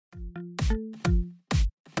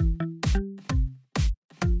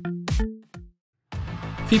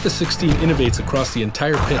FIFA 16 innovates across the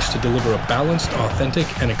entire pitch to deliver a balanced, authentic,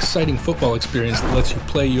 and exciting football experience that lets you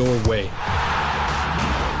play your way.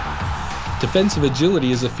 Defensive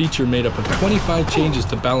agility is a feature made up of 25 changes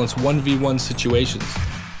to balance 1v1 situations.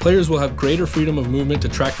 Players will have greater freedom of movement to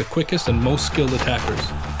track the quickest and most skilled attackers.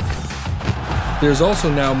 There is also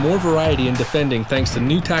now more variety in defending thanks to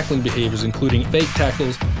new tackling behaviors including fake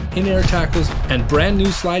tackles, in-air tackles, and brand new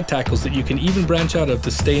slide tackles that you can even branch out of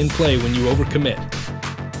to stay in play when you overcommit.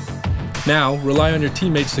 Now, rely on your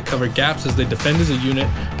teammates to cover gaps as they defend as a unit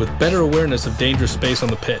with better awareness of dangerous space on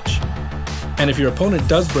the pitch. And if your opponent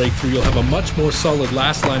does break through, you'll have a much more solid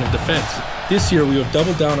last line of defense. This year we have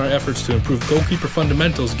doubled down our efforts to improve goalkeeper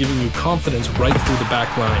fundamentals, giving you confidence right through the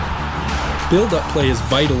back line. Build-up play is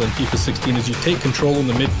vital in FIFA 16 as you take control in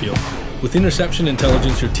the midfield. With Interception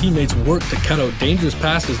Intelligence, your teammates work to cut out dangerous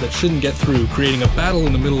passes that shouldn't get through, creating a battle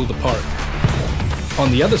in the middle of the park. On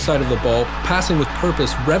the other side of the ball, passing with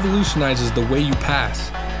purpose revolutionizes the way you pass.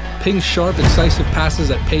 Ping sharp, incisive passes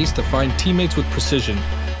at pace to find teammates with precision.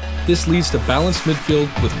 This leads to balanced midfield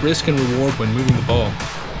with risk and reward when moving the ball.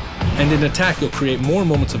 And in attack, you'll create more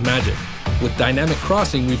moments of magic. With dynamic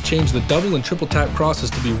crossing, we've changed the double and triple tap crosses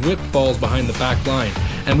to be whipped balls behind the back line,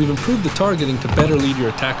 and we've improved the targeting to better lead your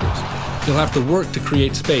attackers. You'll have to work to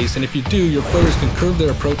create space, and if you do, your players can curve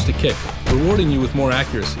their approach to kick, rewarding you with more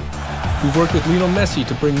accuracy. We've worked with Lionel Messi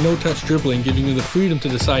to bring no-touch dribbling, giving you the freedom to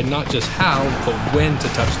decide not just how, but when to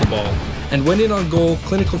touch the ball. And when in on goal,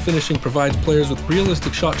 clinical finishing provides players with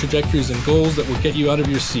realistic shot trajectories and goals that will get you out of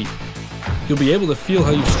your seat. You'll be able to feel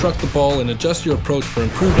how you've struck the ball and adjust your approach for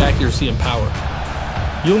improved accuracy and power.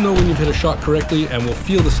 You'll know when you've hit a shot correctly and will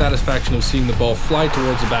feel the satisfaction of seeing the ball fly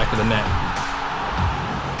towards the back of the net.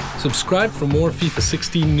 Subscribe for more FIFA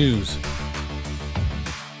 16 news.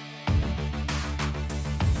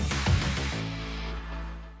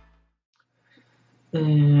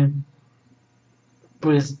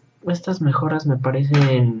 Pues estas mejoras me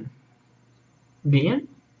parecen bien.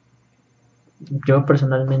 Yo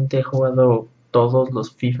personalmente he jugado todos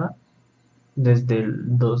los FIFA desde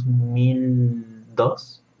el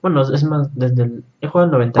 2002. Bueno, es más, he jugado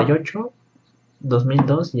el 98,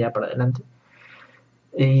 2002 y ya para adelante.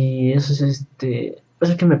 Y eso es es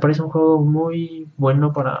que me parece un juego muy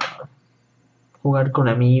bueno para jugar con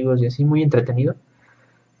amigos y así, muy entretenido.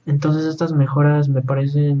 Entonces estas mejoras me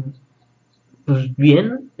parecen pues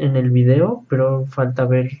bien en el video, pero falta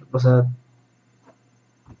ver, o sea,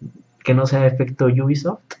 que no sea efecto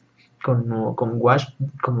Ubisoft como con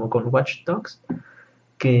Watch Dogs,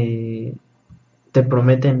 que te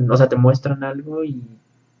prometen, o sea, te muestran algo y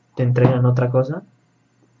te entregan otra cosa.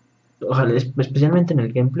 Ojalá, especialmente en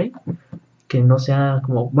el gameplay, que no sea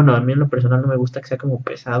como, bueno, a mí en lo personal no me gusta que sea como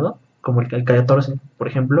pesado, como el 14, por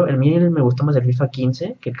ejemplo. A mí me gustó más el FIFA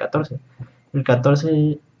 15 que el 14. El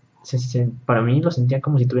 14 para mí lo sentía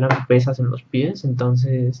como si tuvieran pesas en los pies,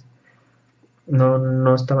 entonces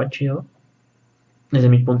no estaba chido desde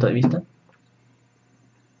mi punto de vista.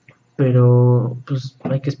 Pero pues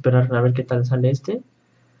hay que esperar a ver qué tal sale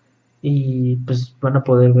y pues van a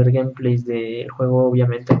poder ver gameplays del juego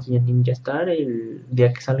obviamente aquí en Ninja Star el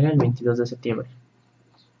día que salga, el 22 de septiembre.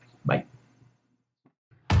 Bye.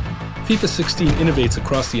 FIFA 16 innovates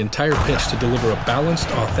across the entire pitch to deliver a balanced,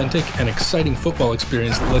 authentic, and exciting football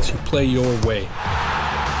experience that lets you play your way.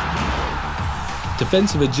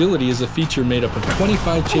 Defensive agility is a feature made up of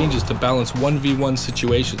 25 changes to balance 1v1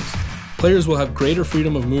 situations. Players will have greater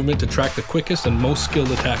freedom of movement to track the quickest and most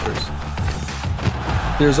skilled attackers.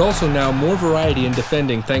 There is also now more variety in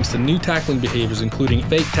defending thanks to new tackling behaviors including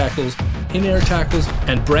fake tackles, in-air tackles,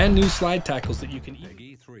 and brand new slide tackles that you can even...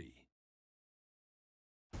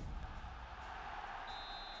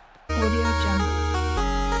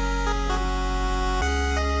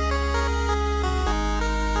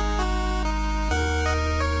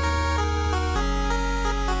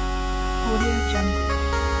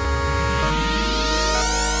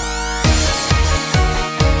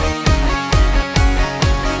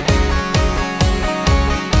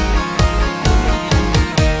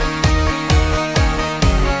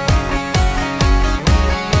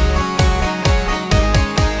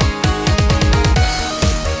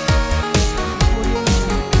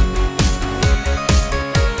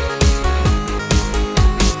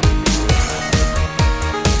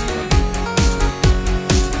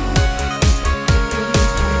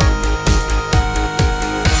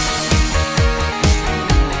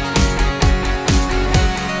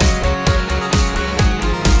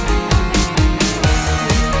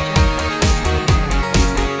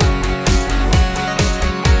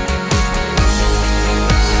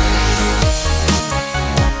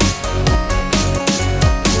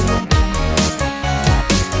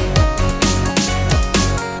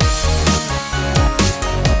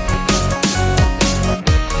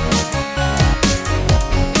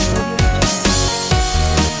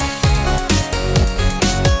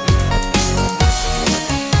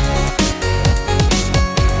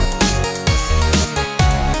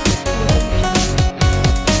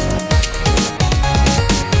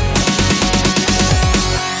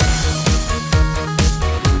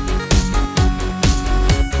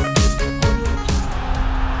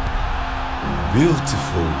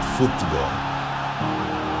 football,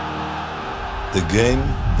 the game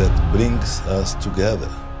that brings us together.